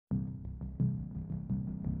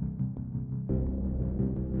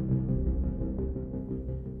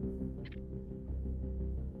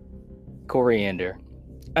Coriander,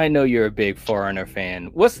 I know you're a big Foreigner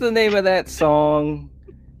fan. What's the name of that song?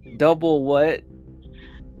 Double what?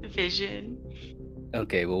 Vision.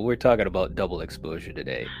 Okay, well, we're talking about Double Exposure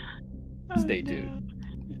today. Stay tuned.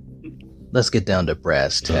 Let's get down to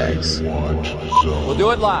brass tacks. We'll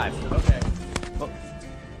do it live. Okay.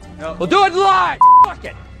 We'll do it live. Fuck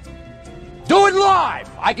it. Do it live.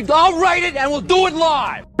 I'll write it and we'll do it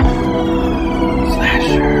live.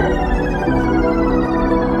 Slasher.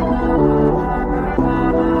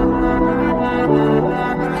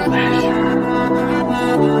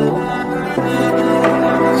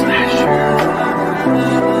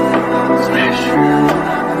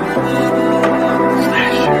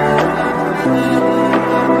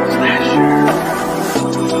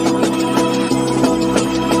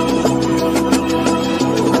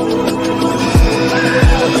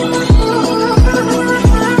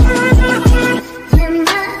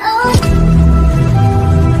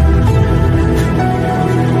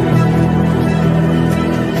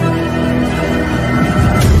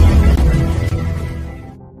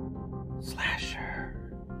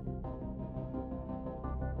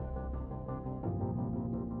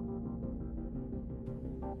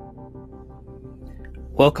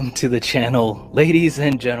 Welcome to the channel, ladies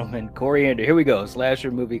and gentlemen. Coriander, here we go,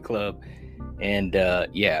 Slasher Movie Club. And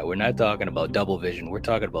yeah, we're not talking about Double Vision. We're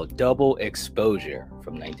talking about Double Exposure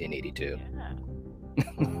from 1982. Yeah.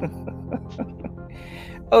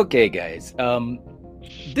 Okay, guys.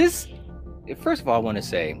 This, first of all, I want to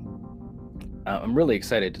say, I'm really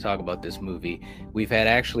excited to talk about this movie. We've had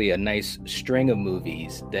actually a nice string of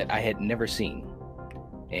movies that I had never seen.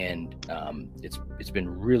 And it's been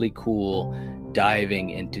really cool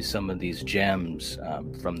diving into some of these gems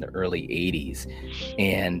from the early 80s.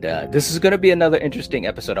 And this is going to be another interesting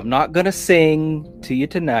episode. I'm not going to sing to you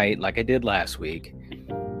tonight like I did last week,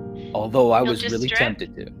 although I was really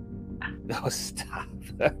tempted to. Oh, stop.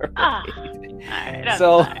 Right,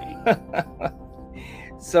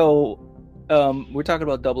 So we're talking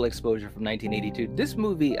about Double Exposure from 1982. This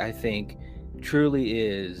movie, I think, truly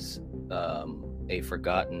is a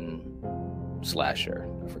forgotten slasher,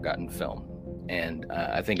 a forgotten film, and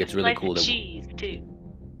I think it's really cool. Cheese too.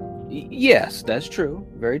 Yes, that's true,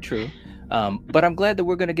 very true. But I'm glad that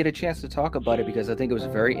we're going to get a chance to talk about it because I think it was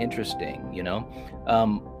very interesting. You know,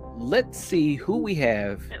 let's see who we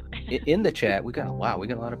have in the chat. We got a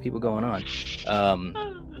lot of people going on.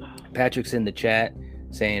 Patrick's in the chat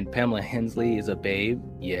saying Pamela Hensley is a babe.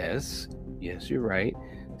 Yes, you're right.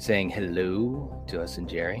 Saying hello to us and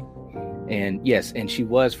Jerry. And yes, and she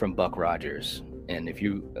was from Buck Rogers. And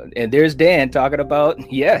and there's Dan talking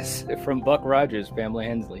about, yes, from Buck Rogers, Pamela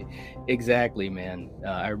Hensley. Exactly, man.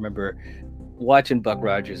 I remember watching Buck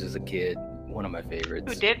Rogers as a kid, one of my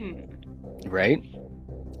favorites. Who didn't? Right?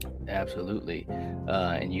 Absolutely.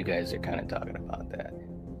 And you guys are kind of talking about that.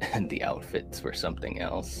 And the outfits were something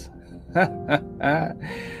else. We got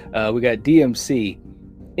DMC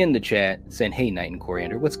in the chat saying, hey, Knight and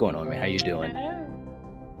Coriander, what's going on, man? How you doing?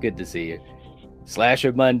 Good to see you.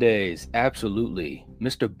 Slasher Mondays, absolutely.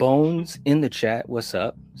 Mr. Bones in the chat, what's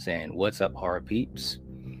up? Saying, what's up, horror peeps?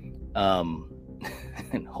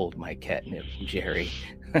 And hold my catnip, Jerry.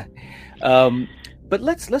 But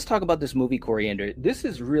let's talk about this movie, Coriander. This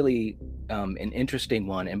is really an interesting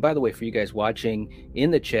one. And by the way, for you guys watching in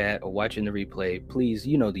the chat or watching the replay, please,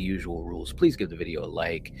 you know the usual rules. Please give the video a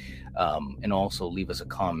like, and also leave us a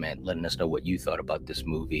comment letting us know what you thought about this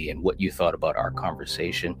movie and what you thought about our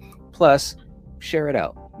conversation. Plus, share it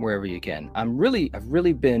out wherever you can. I've really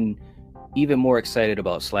been even more excited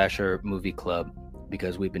about Slasher Movie Club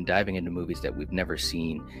because we've been diving into movies that we've never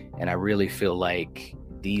seen, and I really feel like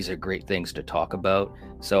these are great things to talk about.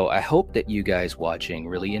 So I hope that you guys watching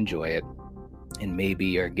really enjoy it and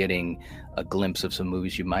maybe are getting a glimpse of some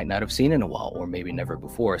movies you might not have seen in a while or maybe never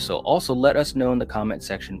before. So also let us know in the comment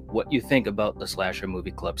section what you think about the Slasher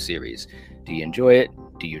Movie Club series. Do you enjoy it?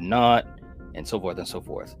 Do you not? And so forth and so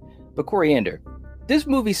forth. But Coriander, this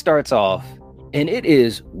movie starts off and it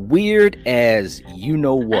is weird as you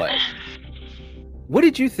know what. What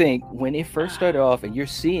did you think when it first started off and you're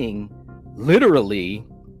seeing literally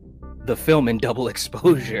the film in Double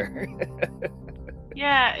Exposure?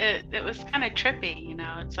 Yeah, it was kind of trippy, you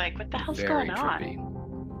know. It's like, what the hell's Very going trippy.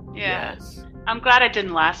 on? Yeah. Yes. I'm glad it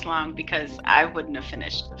didn't last long because I wouldn't have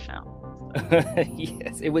finished the film.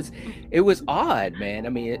 Yes, it was odd, man. I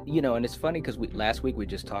mean, you know, and it's funny because last week we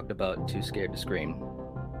just talked about Too Scared to Scream,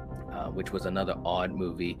 which was another odd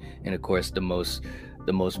movie, and of course the most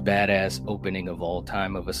badass opening of all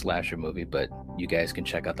time of a slasher movie. But you guys can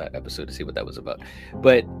check out that episode to see what that was about.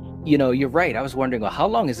 But you know, you're right. I was wondering, well, how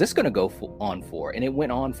long is this going to go on for? And it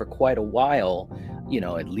went on for quite a while. You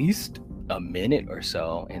know, at least a minute or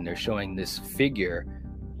so, and they're showing this figure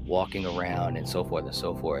walking around and so forth and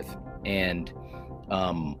so forth. And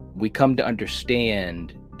we come to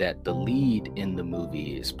understand that the lead in the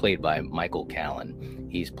movie is played by Michael Callan.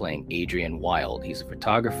 He's playing Adrian Wild. He's a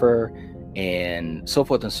photographer and so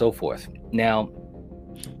forth and so forth. Now,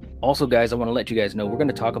 also, guys, I want to let you guys know we're going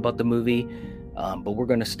to talk about the movie, but we're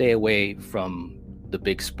going to stay away from the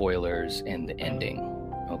big spoilers and the ending,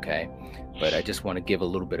 okay? But I just want to give a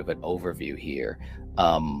little bit of an overview here,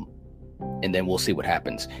 and then we'll see what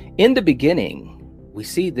happens. In the beginning, we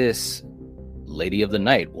see this lady of the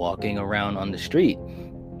night walking around on the street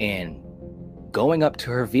and going up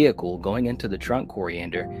to her vehicle, going into the trunk,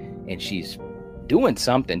 Coriander, and she's doing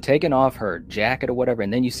something, taking off her jacket or whatever,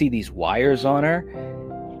 and then you see these wires on her.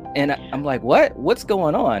 And I'm like, what's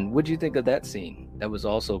going on? What'd you think of that scene? That was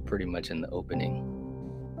also pretty much in the opening.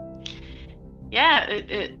 Yeah,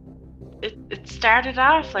 it started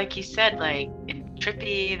off, like you said, like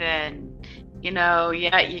trippy, then,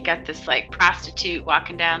 you got this like prostitute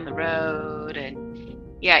walking down the road, and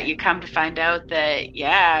you come to find out that,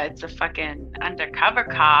 it's a fucking undercover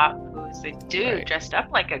cop who's a dude dressed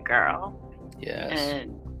up like a girl. Yes.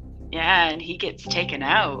 And he gets taken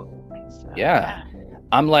out. So,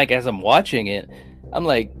 I'm like, as I'm watching it, I'm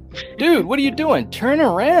like, dude, what are you doing? Turn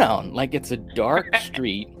around. Like, it's a dark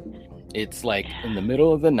street. It's like in the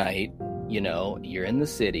middle of the night, you're in the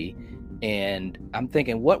city. And I'm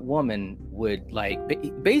thinking, what woman would like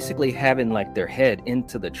basically having like their head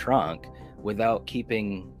into the trunk without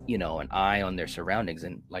keeping, an eye on their surroundings?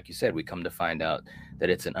 And like you said, we come to find out that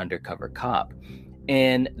it's an undercover cop.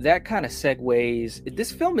 And that kind of segues.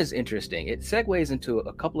 This film is interesting. It segues into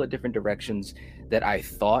a couple of different directions that I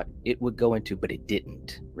thought it would go into, but it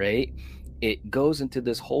didn't, right? It goes into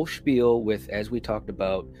this whole spiel with, as we talked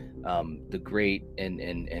about, the great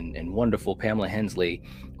and wonderful Pamela Hensley,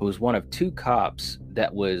 who was one of two cops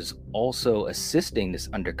that was also assisting this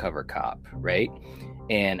undercover cop, right?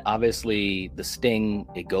 And obviously the sting,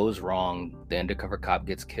 it goes wrong. The undercover cop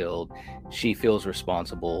gets killed. She feels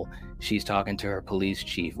responsible. She's talking to her police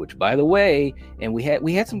chief, which, by the way, and we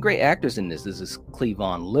had some great actors in this. This is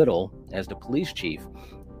Cleavon Little as the police chief.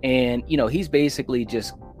 And, he's basically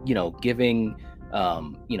just, giving,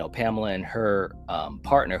 Pamela and her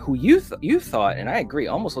partner, who you thought, and I agree,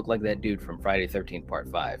 almost looked like that dude from Friday the 13th Part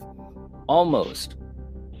 5. Almost.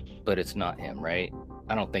 But it's not him, right?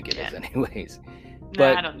 I don't think it is anyways.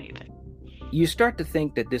 But I don't either. You start to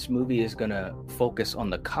think that this movie is going to focus on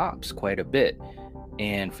the cops quite a bit.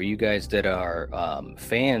 And for you guys that are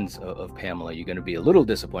fans of Pamela, you're going to be a little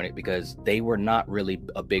disappointed because they were not really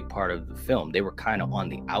a big part of the film. They were kind of on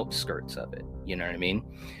the outskirts of it. You know what I mean?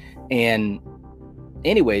 And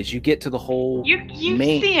anyways, you get to the whole You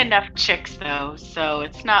see enough chicks, though, so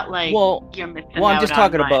it's not like you're missing out. I'm just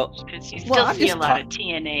talking about, because you still see a lot of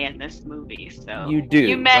TNA in this movie. So you do.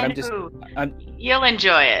 You men you'll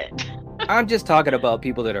enjoy it. I'm just talking about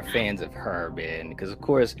people that are fans of her, man, because of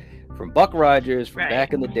course, from Buck Rogers, from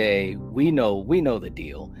back in the day, we know the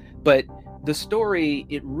deal. But the story,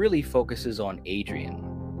 it really focuses on Adrian.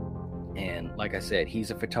 And like I said,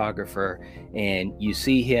 he's a photographer, and you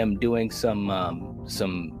see him doing some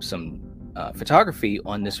photography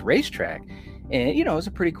on this racetrack. And, it's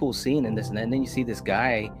a pretty cool scene in this. And then you see this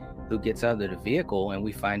guy who gets out of the vehicle, and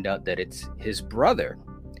we find out that it's his brother.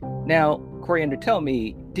 Now, Coriander, tell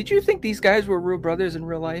me, did you think these guys were real brothers in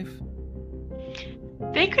real life?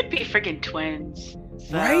 They could be friggin' twins.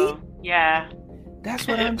 So, right? Yeah. That's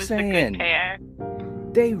what I'm saying. A good pair.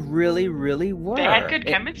 They really, really were. They had good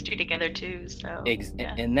chemistry together too. So,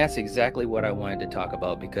 and that's exactly what I wanted to talk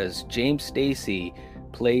about, because James Stacey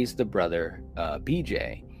plays the brother,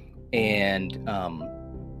 BJ, and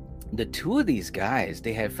the two of these guys,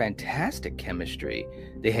 they had fantastic chemistry.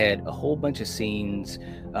 They had a whole bunch of scenes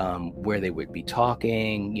where they would be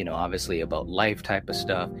talking, obviously about life type of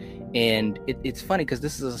stuff. And it's funny because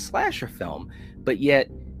this is a slasher film, but yet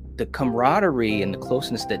the camaraderie and the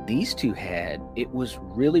closeness that these two had, it was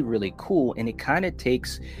really, really cool. And it kind of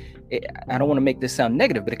takes, I don't want to make this sound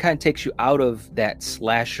negative, but it kind of takes you out of that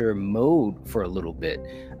slasher mode for a little bit.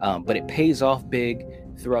 But it pays off big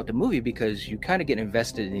throughout the movie because you kind of get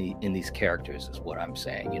invested in these characters, is what I'm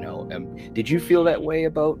saying. Did you feel that way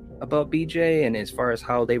about BJ and as far as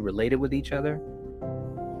how they related with each other?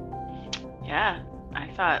 Yeah, I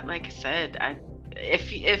thought, like I said,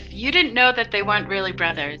 if you didn't know that they weren't really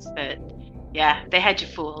brothers, that they had you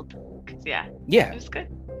fooled. 'Cause, it was good.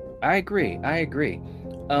 I agree.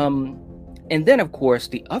 And then, of course,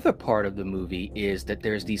 the other part of the movie is that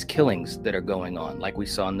there's these killings that are going on. Like we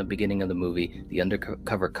saw in the beginning of the movie, the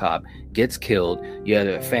undercover cop gets killed. You have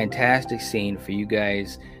a fantastic scene for you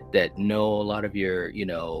guys that know a lot of your, you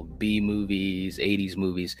know, B movies, 80s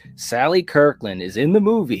movies, Sally Kirkland is in the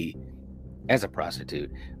movie as a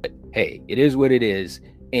prostitute. But hey, it is what it is.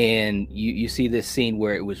 And you see this scene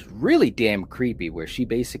where it was really damn creepy, where she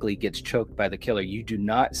basically gets choked by the killer. You do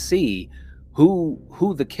not see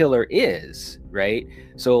who the killer is, right?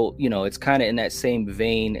 So, you know, it's kind of in that same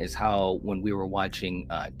vein as how when we were watching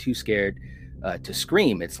Too Scared to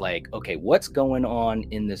Scream, it's like, okay, what's going on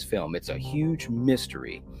in this film? It's a huge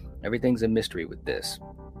mystery. Everything's a mystery with this.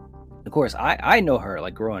 Of course, I know her,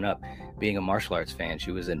 like growing up, being a martial arts fan,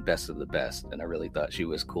 she was in Best of the Best, and I really thought she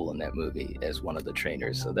was cool in that movie as one of the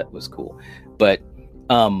trainers, so that was cool. But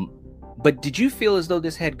did you feel as though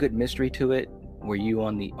this had good mystery to it? Were you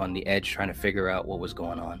on the edge trying to figure out what was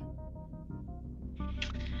going on?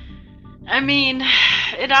 I mean,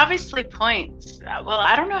 it obviously points. Well,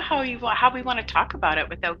 I don't know how we want to talk about it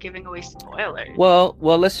without giving away spoilers. Well,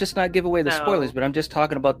 let's just not give away the spoilers. But I'm just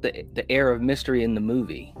talking about the air of mystery in the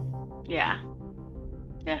movie. Yeah.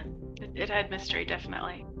 It had mystery,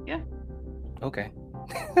 definitely. Yeah. Okay.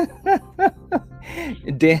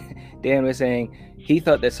 Dan was saying he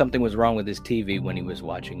thought that something was wrong with his TV when he was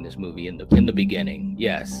watching this movie in the beginning.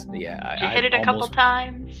 Yes. Yeah. I hit it a couple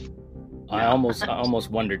times. I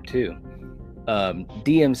almost wondered too.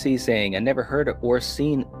 DMC saying, I never heard or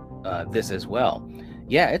seen this as well.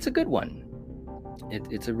 Yeah, it's a good one.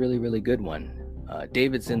 It's a really, really good one.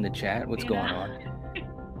 David's in the chat. What's going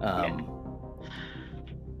on?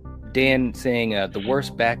 Dan saying the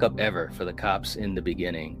worst backup ever for the cops in the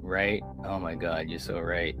beginning, right? Oh my God, you're so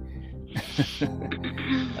right.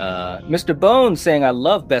 Mr. Bones saying, I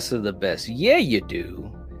love Best of the Best. Yeah, you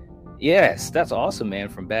do. Yes, that's awesome, man.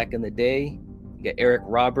 From back in the day. You got Eric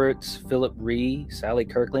Roberts, Philip Ree, Sally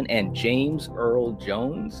Kirkland, and James Earl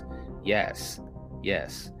Jones. Yes.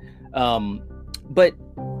 But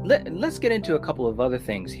let's get into a couple of other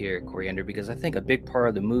things here, Coriander, because I think a big part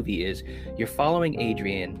of the movie is you're following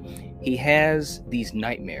Adrian. He has these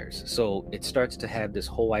nightmares. So it starts to have this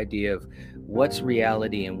whole idea of what's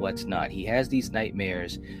reality and what's not. He has these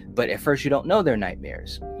nightmares, but at first you don't know they're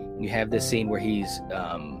nightmares. You have this scene where he's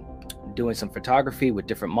doing some photography with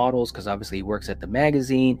different models, because obviously he works at the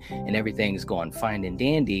magazine and everything's going fine and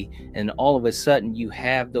dandy, and all of a sudden you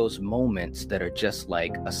have those moments that are just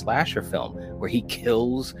like a slasher film where he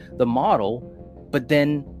kills the model, but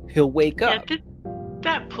then he'll wake up.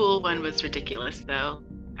 That pool one was ridiculous though.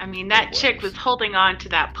 I mean, that chick was holding on to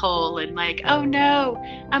that pole and like, oh no,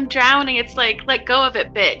 I'm drowning. It's like, let go of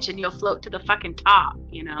it, bitch, and you'll float to the fucking top,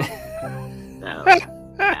 you know. So yeah.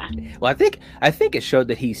 Well, I think it showed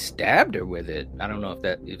that he stabbed her with it. I don't know if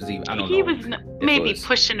that it was even. I don't know. He was maybe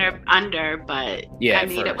pushing her under, but yeah, I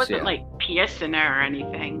mean, it wasn't like piercing her or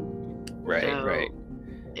anything. Right, so right.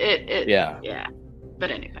 Yeah.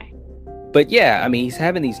 But anyway. But yeah, I mean, he's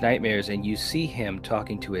having these nightmares, and you see him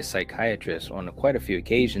talking to his psychiatrist on quite a few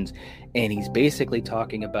occasions, and he's basically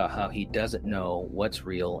talking about how he doesn't know what's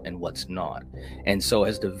real and what's not. And so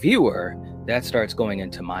as the viewer, that starts going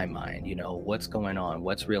into my mind, you know, what's going on,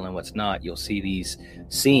 what's real and what's not. You'll see these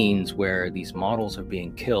scenes where these models are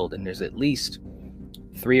being killed, and there's at least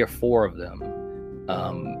 3 or 4 of them.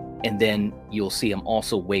 And then you'll see him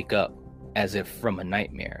also wake up as if from a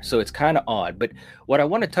nightmare. So it's kind of odd. But what I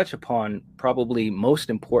want to touch upon, probably most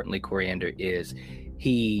importantly, Coriander, is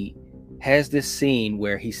he has this scene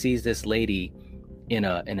where he sees this lady in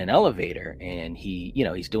an elevator, and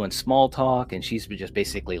he's doing small talk, and she's just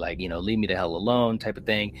basically like, leave me the hell alone type of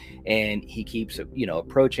thing. And he keeps,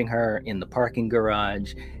 approaching her in the parking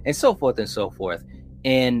garage and so forth and so forth.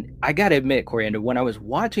 And I got to admit, Coriander, when I was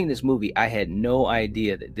watching this movie, I had no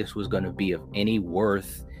idea that this was going to be of any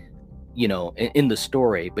worth in the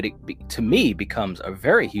story, but it to me becomes a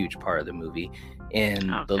very huge part of the movie.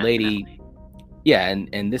 And the lady,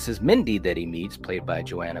 and this is Mindy that he meets, played by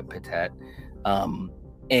Joanna Patet.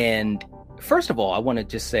 And first of all, I want to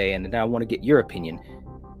just say, and then I want to get your opinion,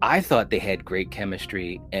 I thought they had great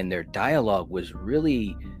chemistry, and their dialogue was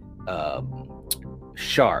really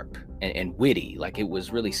sharp and witty. Like, it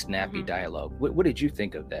was really snappy dialogue. What did you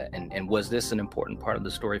think of that? And was this an important part of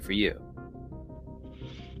the story for you?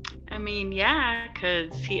 I mean, yeah,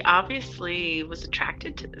 because he obviously was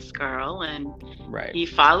attracted to this girl, and he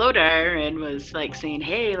followed her and was like saying,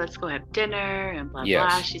 hey, let's go have dinner and blah,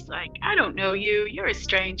 blah. She's like, I don't know you. You're a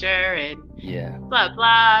stranger, and blah,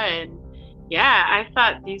 blah. And yeah, I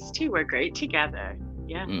thought these two were great together.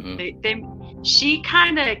 Yeah. She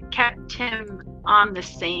kind of kept him on the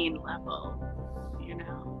sane level,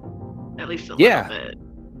 at least a little bit.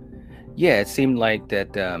 Yeah, it seemed like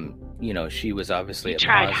that, she was obviously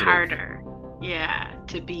tried harder,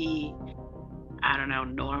 to be, I don't know,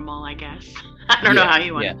 normal, I guess. I don't know how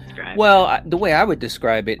you want to describe it. Well, the way I would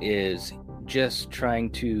describe it is just trying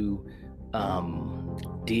to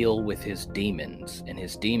deal with his demons, and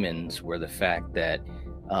his demons were the fact that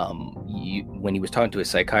when he was talking to a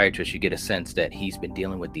psychiatrist, you get a sense that he's been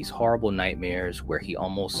dealing with these horrible nightmares where he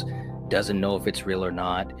almost doesn't know if it's real or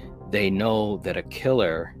not. They know that a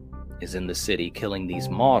killer is in the city killing these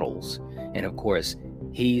models, and of course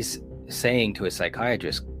he's saying to a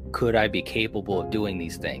psychiatrist, could I be capable of doing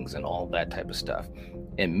these things and all that type of stuff.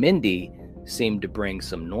 And Mindy seemed to bring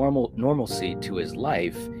some normalcy to his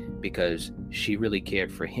life because she really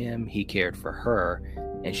cared for him, he cared for her,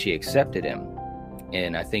 and she accepted him.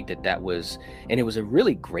 And I think that was, and it was a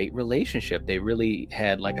really great relationship. They really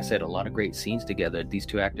had, like I said, a lot of great scenes together. These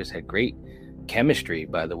two actors had great chemistry,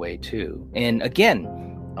 by the way, too. And again,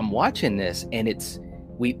 I'm watching this, and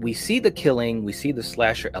we see the killing, we see the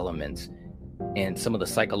slasher elements, and some of the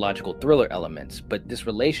psychological thriller elements, but this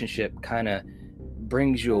relationship kind of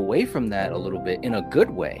brings you away from that a little bit in a good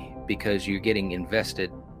way, because you're getting invested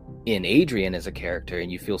in Adrian as a character,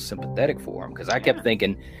 and you feel sympathetic for him. Because I kept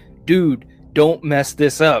thinking, dude, don't mess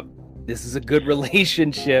this up. This is a good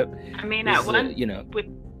relationship. I mean, in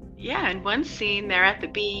one scene they're at the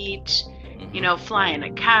beach, flying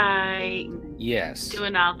a kite. Yes.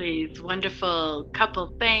 Doing all these wonderful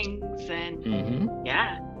couple things, and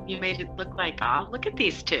you made it look like, oh, look at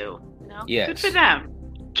these two. Yes. Good for them.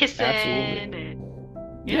 Kissing. Absolutely.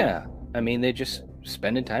 And yeah. I mean, they're just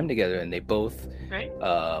spending time together, and they both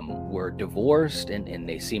were divorced, and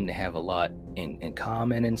they seem to have a lot in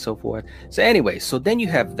common and so forth. So anyway, so then you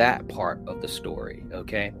have that part of the story,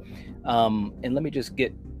 okay? And let me just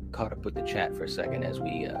get caught up with the chat for a second as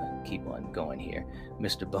we keep on going here.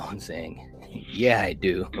 Mr. Bone saying, yeah, I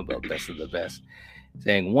do, about best of the best.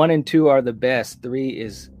 Saying 1 and 2 are the best. 3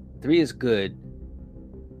 is good.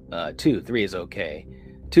 3 is okay.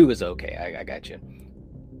 2 is okay. I got you.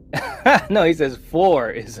 No, he says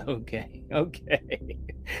 4 is okay. Okay.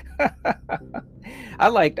 I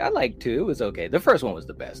liked 2. It was okay. The first one was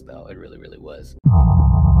the best, though. It really, really was.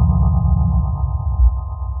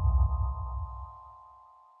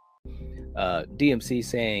 DMC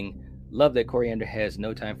saying, love that Coriander has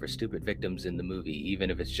no time for stupid victims in the movie, even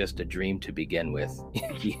if it's just a dream to begin with.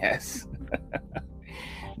 Yes.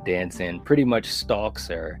 Dan saying, pretty much stalks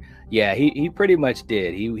her. Yeah, he pretty much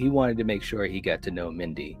did. He wanted to make sure he got to know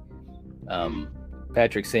Mindy.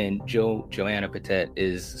 Patrick saying Joanna Patet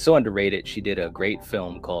is so underrated. She did a great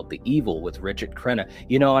film called The Evil with Richard Crenna.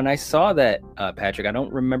 And I saw that, Patrick. I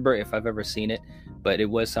don't remember if I've ever seen it, but it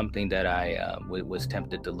was something that I was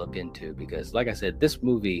tempted to look into, because, like I said, this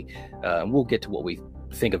movie, we'll get to what we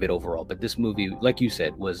think of it overall, but this movie, like you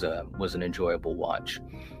said, was an enjoyable watch.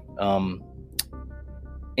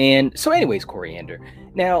 And so anyways, Coriander.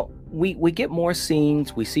 Now, we get more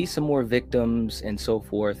scenes, we see some more victims and so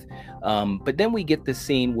forth. But then we get the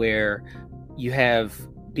scene where you have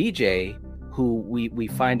BJ, who we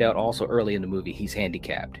find out also early in the movie, he's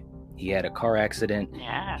handicapped. He had a car accident.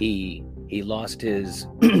 Yeah. He lost his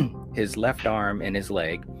his left arm and his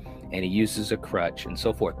leg, and he uses a crutch and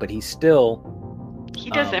so forth. But he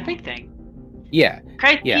does everything. Yeah.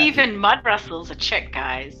 He even mud wrestles a chick,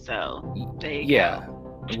 guys. So there you go.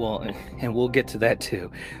 Well, and we'll get to that too.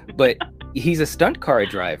 But he's a stunt car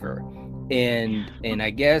driver. And I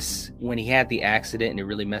guess when he had the accident and it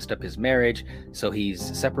really messed up his marriage, so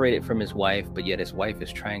he's separated from his wife, but yet his wife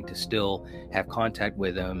is trying to still have contact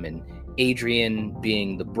with him. And Adrian,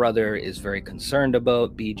 being the brother, is very concerned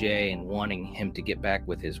about BJ and wanting him to get back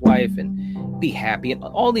with his wife and be happy, and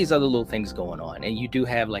all these other little things going on. And you do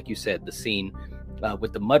have, like you said, the scene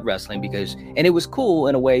with the mud wrestling, and it was cool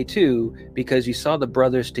in a way too, because you saw the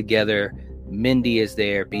brothers together. Mindy is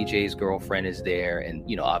there, BJ's girlfriend is there, and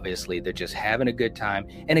obviously they're just having a good time.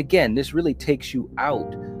 And again, this really takes you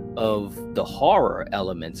out of the horror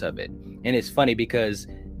elements of it. And it's funny because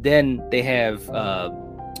then they have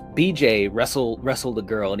BJ wrestle the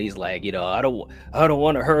girl, and he's like, I don't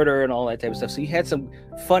want to hurt her and all that type of stuff. So you had some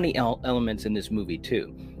funny elements in this movie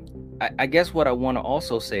too. I guess what I want to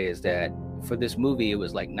also say is that for this movie, it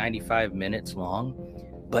was like 95 minutes long,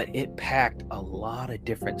 but it packed a lot of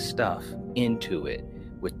different stuff into it,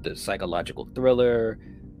 with the psychological thriller,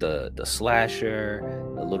 the slasher,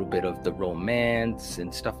 a little bit of the romance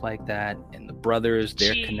and stuff like that, and the brothers,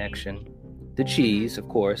 their connection, the cheese, of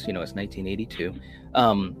course, it's 1982,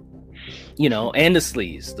 and the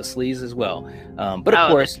sleaze as well. But of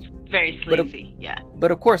course, very sleazy, yeah. But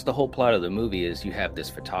of course, the whole plot of the movie is you have this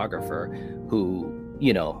photographer who,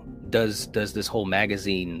 does this whole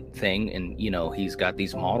magazine thing, and he's got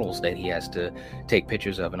these models that he has to take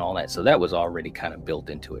pictures of and all that. So that was already kind of built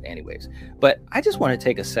into it anyways. But I just want to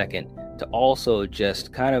take a second to also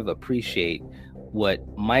just kind of appreciate what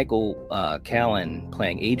Michael Callan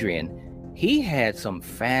playing Adrian. He had some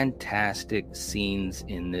fantastic scenes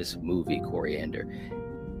in this movie, Coriander.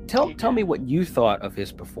 Tell me what you thought of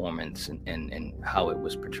his performance and how it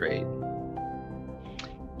was portrayed.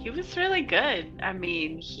 He was really good. I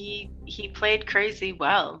mean, he played crazy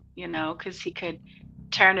well, because he could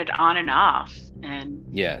turn it on and off. And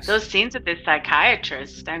yes, those scenes with the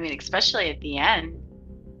psychiatrist, I mean, especially at the end,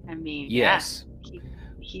 I mean, yes,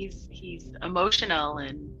 he's emotional,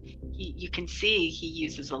 and you can see he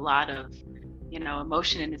uses a lot of,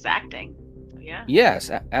 emotion in his acting. So, yeah. Yes,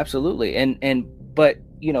 absolutely. But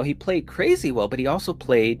he played crazy well, but he also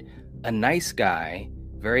played a nice guy,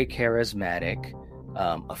 very charismatic,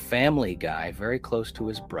 a family guy, very close to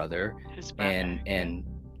his brother. And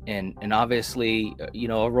obviously,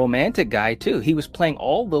 a romantic guy too. He was playing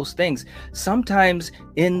all those things, sometimes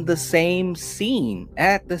in the same scene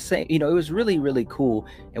at the same, it was really, really cool.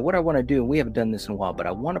 And what I want to do, and we haven't done this in a while, but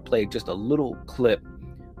I want to play just a little clip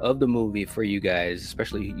of the movie for you guys,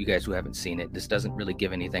 especially you guys who haven't seen it. This doesn't really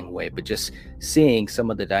give anything away, but just seeing some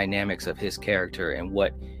of the dynamics of his character and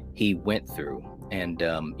what he went through. And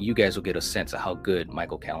you guys will get a sense of how good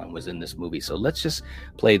Michael Callan was in this movie. So let's just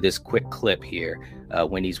play this quick clip here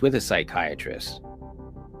when he's with a psychiatrist.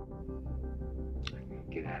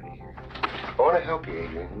 Get out of here. I want to help you,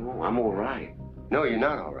 Adrian. No, I'm all right. No, you're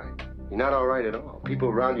not all right. You're not all right at all. People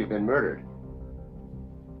around you have been murdered.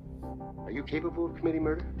 Are you capable of committing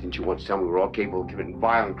murder? Didn't you once tell me we're all capable of committing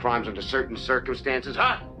violent crimes under certain circumstances,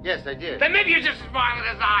 huh? Yes, I did. Then maybe you're just as violent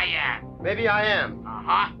as I am. Maybe I am.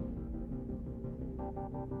 Uh-huh.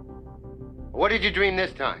 What did you dream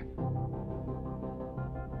this time?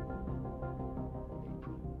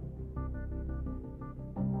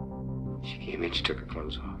 She came in, she took her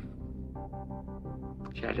clothes off.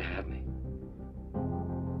 She had to have me.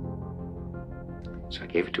 So I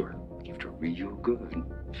gave it to her. I gave it to her real good.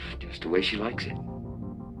 Just the way she likes it. And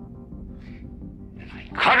I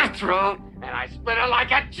cut her throat, and I split her like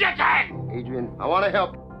a chicken! Adrian, I want to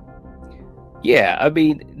help. Yeah, I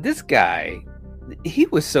mean, this guy, he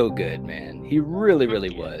was so good, man. He really,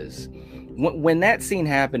 really was. When that scene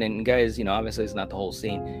happened, and guys, obviously it's not the whole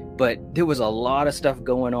scene, but there was a lot of stuff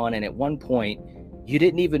going on. And at one point, you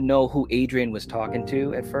didn't even know who Adrian was talking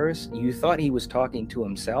to at first. You thought he was talking to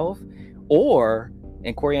himself,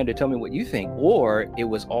 and Coriander, tell me what you think, or it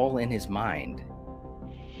was all in his mind.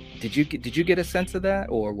 Did you get a sense of that,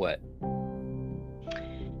 or what?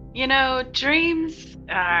 Dreams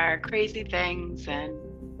are crazy things, and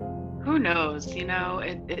who knows?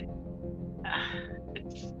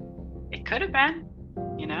 It could have been.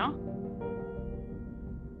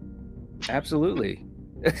 Absolutely.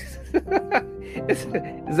 Is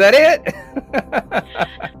that it?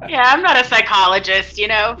 Yeah, I'm not a psychologist,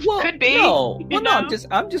 Well, could be. No,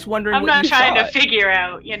 I'm just wondering. I'm what not you trying thought. to figure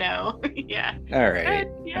out, Yeah. All right,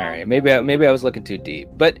 Yeah. all right. Maybe I was looking too deep,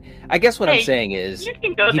 but I guess what I'm saying is you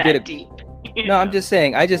can go he that did deep. No, I'm just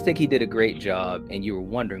saying. I just think he did a great job, and you were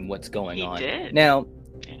wondering what's going on. He did. Now,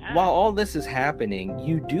 Yeah. while all this is happening,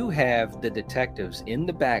 you do have the detectives in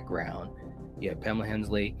the background. You have Pamela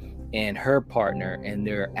Hensley and her partner, and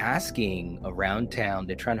they're asking around town.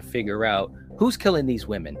 They're trying to figure out who's killing these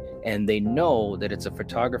women, and they know that it's a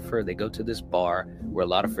photographer. They go to this bar where a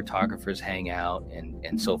lot of photographers hang out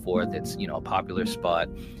and so forth. It's a popular spot,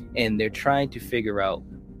 and they're trying to figure out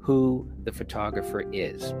who the photographer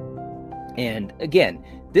is. And again,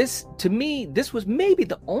 this was maybe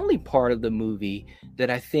the only part of the movie that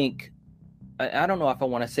I think, I don't know if I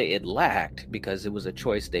want to say it lacked, because it was a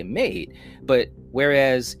choice they made. But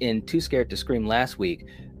whereas in Too Scared to Scream last week,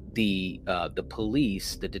 the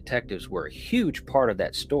police, the detectives were a huge part of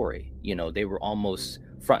that story. They were almost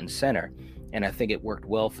front and center. And I think it worked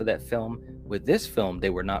well for that film. With this film,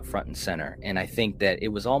 they were not front and center. And I think that it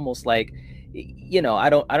was almost like, I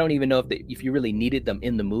don't even know if you really needed them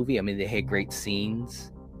in the movie. I mean, they had great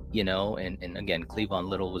scenes, and again, Cleavon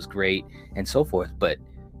Little was great and so forth. But,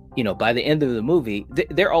 by the end of the movie,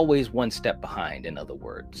 they're always one step behind, in other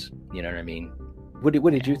words. You know what I mean? What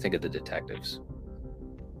did you think of the detectives?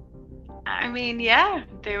 I mean, yeah,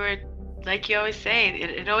 they were, like you always say,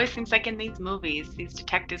 it always seems like in these movies, these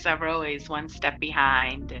detectives are always one step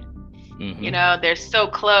behind. And, Mm-hmm. they're so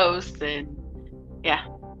close, and yeah.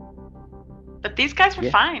 But these guys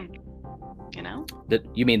were fine,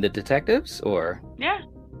 You mean the detectives, or? Yeah.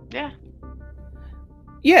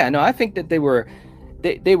 Yeah, no, I think that they were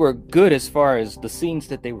good as far as the scenes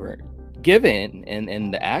that they were given,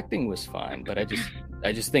 and the acting was fine, but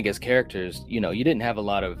I just think as characters, you didn't have a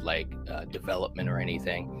lot of like development or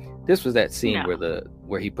anything. This was that scene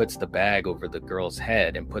where he puts the bag over the girl's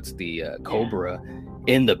head and puts the cobra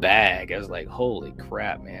in the bag. I was like, holy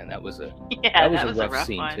crap, man, that was a rough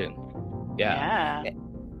scene one. Too. Yeah.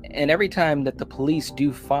 And every time that the police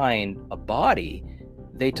do find a body,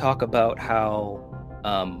 they talk about how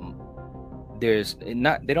they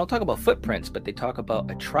don't talk about footprints, but they talk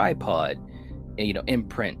about a tripod,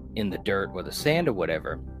 imprint in the dirt or the sand or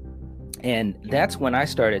whatever. And that's when I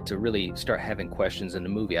started to really start having questions in the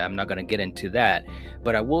movie. I'm not going to get into that,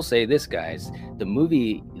 but I will say this, guys,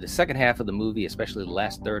 the second half of the movie, especially the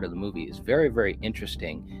last third of the movie, is very, very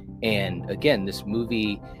interesting. And again, this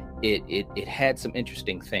movie, it had some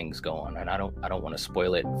interesting things going, and I don't want to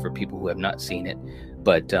spoil it for people who have not seen it.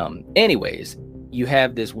 But anyways, you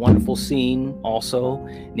have this wonderful scene also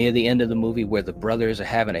near the end of the movie where the brothers are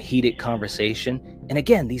having a heated conversation. And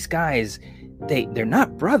again, these guys, they're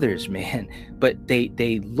not brothers, man, but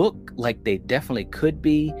they look like they definitely could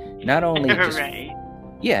be, not only just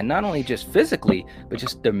not only just physically, but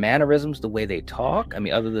just their mannerisms, the way they talk. I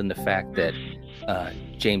mean, other than the fact that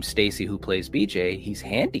James Stacey, who plays BJ, he's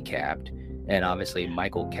handicapped, and obviously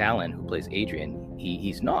Michael Callan, who plays Adrian,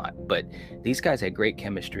 he's not. But these guys had great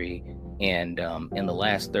chemistry, and in the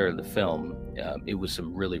last third of the film, it was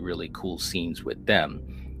some really, really cool scenes with them.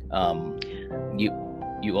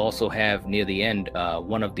 You also have near the end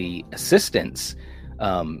one of the assistants.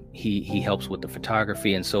 He helps with the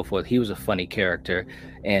photography and so forth. He was a funny character,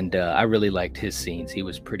 and I really liked his scenes. He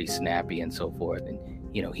was pretty snappy and so forth, and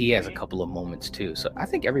he has a couple of moments too. So I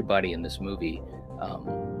think everybody in this movie,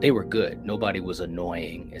 they were good. Nobody was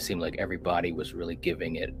annoying. It seemed like everybody was really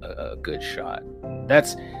giving it a good shot.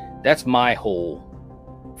 That's my whole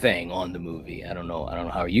thing on the movie. I don't know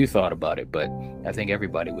how you thought about it, but I think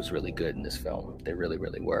everybody was really good in this film. They really,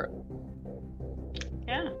 really were.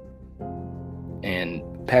 Yeah.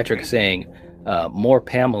 And Patrick saying more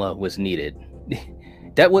Pamela was needed.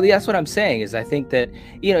 That's what I'm saying, is I think that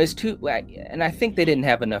it's too, and I think they didn't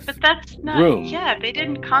have enough. But that's not room. Yeah, they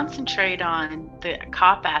didn't concentrate on the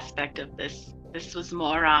cop aspect of this. This was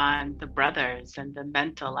more on the brothers and the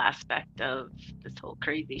mental aspect of this whole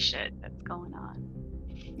crazy shit that's going on.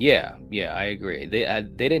 Yeah, I agree. They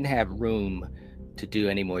didn't have room to do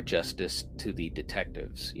any more justice to the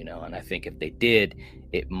detectives, and I think if they did,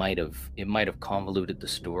 it might have convoluted the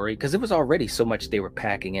story, because it was already so much they were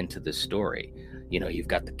packing into the story. You've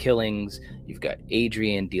got the killings, you've got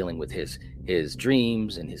Adrian dealing with his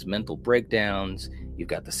dreams and his mental breakdowns. You've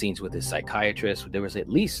got the scenes with his psychiatrist. There was at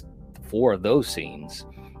least 4 of those scenes.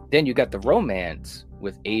 Then you got the romance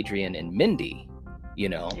with Adrian and Mindy,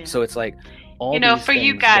 so it's like all these for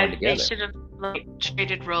you things guys, they should have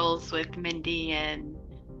traded roles with Mindy and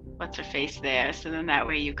what's her face there, so then that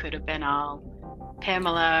way you could have been all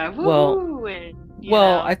Pamela. Woo,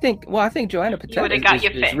 I think Joanna Patel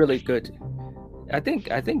is really good. I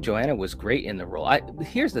think Joanna was great in the role.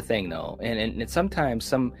 Here's the thing though, and sometimes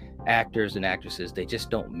some actors and actresses, they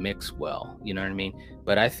just don't mix well, you know what I mean?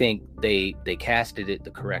 But I think they casted it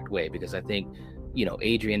the correct way, because I think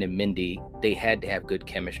Adrian and Mindy, they had to have good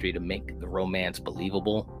chemistry to make the romance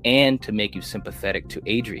believable and to make you sympathetic to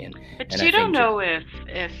Adrian. But you don't know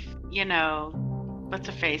if what's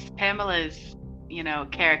her face, Pamela's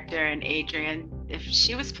character, and Adrian, if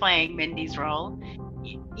she was playing Mindy's role,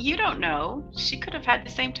 you don't know. She could have had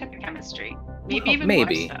the same type of chemistry, maybe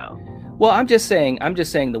more so. Well, I'm just saying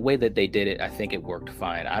the way that they did it, I think it worked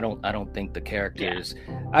fine. I don't think the characters,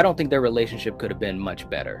 I don't think their relationship could have been much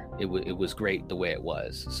better. It was great the way it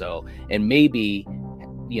was. So, and maybe,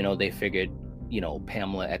 they figured,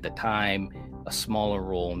 Pamela at the time, a smaller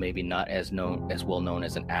role, maybe not as well known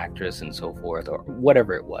as an actress and so forth, or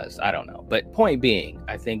whatever it was. I don't know. But point being,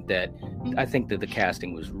 I think that the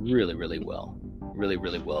casting was really, really well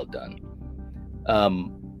done.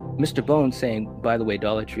 Mr. Bones saying, by the way,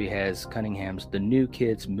 Dollar Tree has Cunningham's The New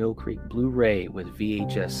Kids Mill Creek Blu-ray with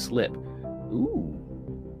VHS slip.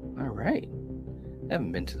 Ooh, all right. I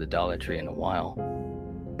haven't been to the Dollar Tree in a while,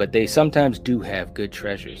 but they sometimes do have good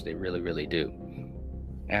treasures. They really, really do.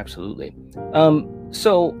 Absolutely.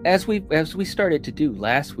 So as we started to do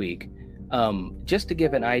last week, just to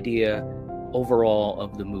give an idea overall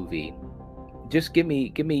of the movie, just give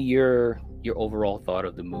me your overall thought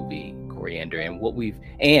of the movie, Coriander,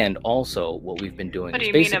 and also what we've been doing. What do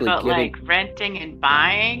you mean about like renting and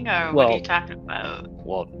buying, or what are you talking about?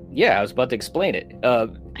 Well, yeah, I was about to explain it.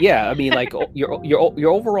 I mean, like your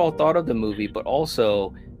overall thought of the movie, but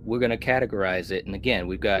also we're going to categorize it. And again,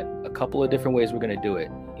 we've got a couple of different ways we're going to do it.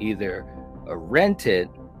 Either a rented,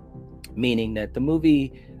 meaning that the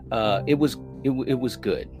movie it was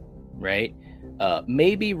good, right?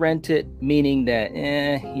 Maybe rent it, meaning that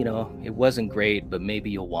it wasn't great, but maybe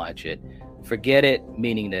you'll watch it. Forget it,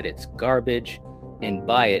 meaning that it's garbage, and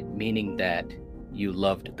buy it, meaning that you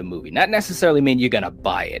loved the movie. Not necessarily mean you're gonna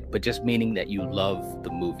buy it, but just meaning that you love the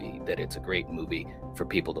movie, that it's a great movie for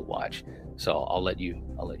people to watch. So I'll let you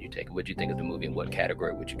take it. What'd you think of the movie, and what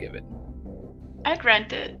category would you give it? I'd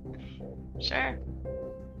rent it. Sure.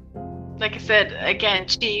 Like I said, again,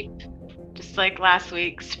 cheap. Just like last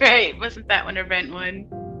week's, right? Wasn't that one a rent one?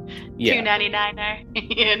 Yeah.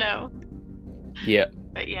 $2.99, Yeah.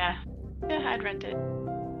 But yeah, I'd rent it.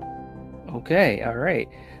 Okay, all right.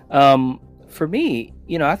 For me,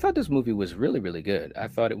 I thought this movie was really, really good. I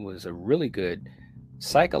thought it was a really good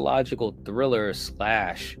psychological thriller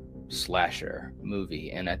slasher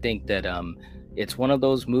movie, and I think that it's one of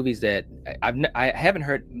those movies that I haven't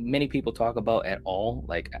heard many people talk about at all.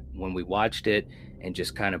 Like when we watched it and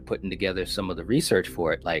just kind of putting together some of the research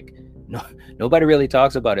for it, like nobody really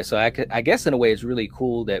talks about it. So I guess in a way it's really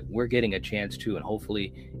cool that we're getting a chance to, and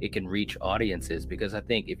hopefully it can reach audiences, because I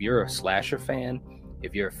think if you're a slasher fan,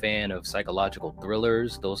 if you're a fan of psychological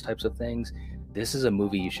thrillers, those types of things, this is a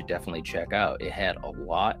movie you should definitely check out. It had a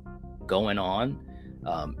lot going on.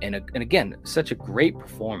 And again, such a great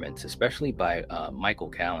performance, especially by Michael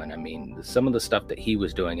Callan. I mean, some of the stuff that he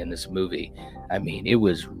was doing in this movie, I mean, it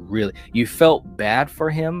was really, you felt bad for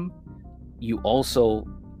him. You also,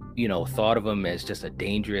 thought of him as just a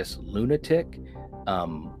dangerous lunatic.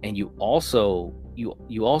 And you also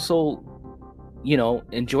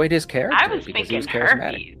enjoyed his character. I was because thinking he was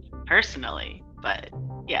charismatic. Hermes, personally, but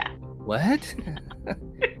yeah. What?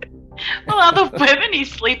 Well, all the women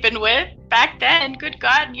he's sleeping with back then, good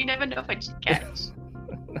God, you never know what you catch.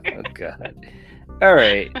 Oh, God. All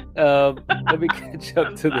right. Let me catch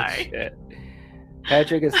up to the chat.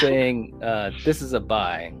 Patrick is saying this is a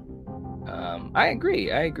buy. I agree.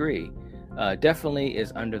 Definitely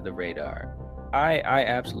is under the radar. I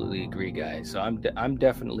absolutely agree, guys. So I'm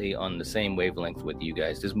definitely on the same wavelength with you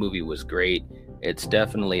guys. This movie was great. It's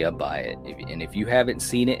definitely a buy it. And if you haven't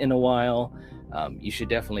seen it in a while, you should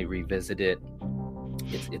definitely revisit it.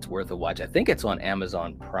 It's worth a watch. I think it's on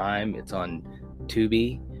Amazon Prime. It's on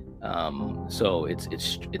Tubi. So it's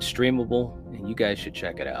streamable, and you guys should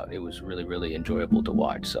check it out. It was really, really enjoyable to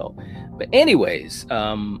watch. So, but anyways,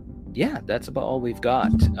 that's about all we've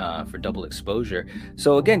got for Double Exposure.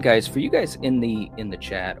 So again, guys, for you guys in the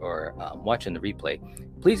chat or watching the replay,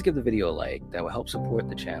 please give the video a like. That will help support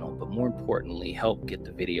the channel, but more importantly, help get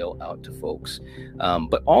the video out to folks.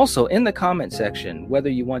 But also in the comment section, whether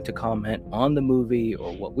you want to comment on the movie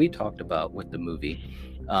or what we talked about with the movie,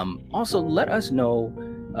 also let us know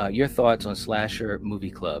your thoughts on Slasher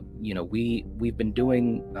Movie Club. We've been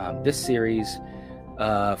doing this series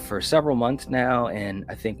for several months now, and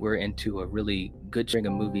I think we're into a really good string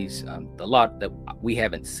of movies, a lot that we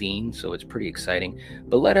haven't seen, so it's pretty exciting.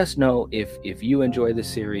 But let us know if you enjoy the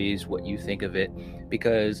series, what you think of it,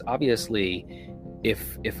 because obviously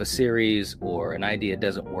if a series or an idea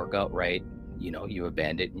doesn't work out right, you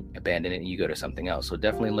abandon it and you go to something else. So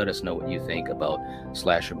definitely let us know what you think about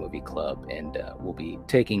Slasher Movie Club, and we'll be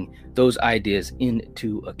taking those ideas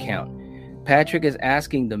into account. Patrick is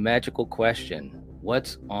asking the magical question: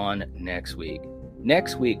 what's on next week?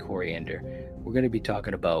 Next week, Coriander, we're going to be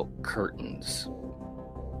talking about curtains.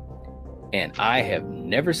 And I have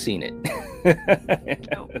never seen it.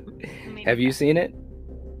 Nope. Have you seen it?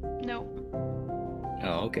 Nope.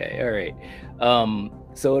 Oh, okay. All right.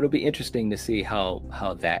 So it'll be interesting to see how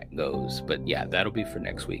that goes. But yeah, that'll be for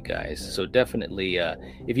next week, guys. So definitely,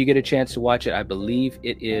 if you get a chance to watch it, I believe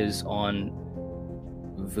it is on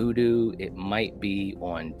Vudu. It might be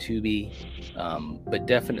on Tubi, but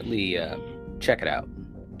definitely check it out.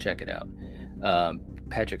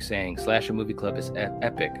 Patrick saying Slasher Movie Club is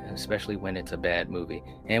epic, especially when it's a bad movie,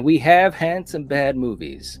 and we have had some bad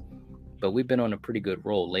movies, but we've been on a pretty good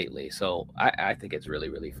roll lately, so I think it's really,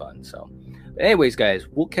 really fun. So but anyways, guys,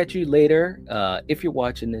 we'll catch you later. If you're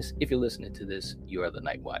watching this, if you're listening to this, you are the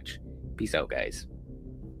Night Watch. Peace out, guys.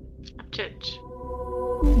 Church.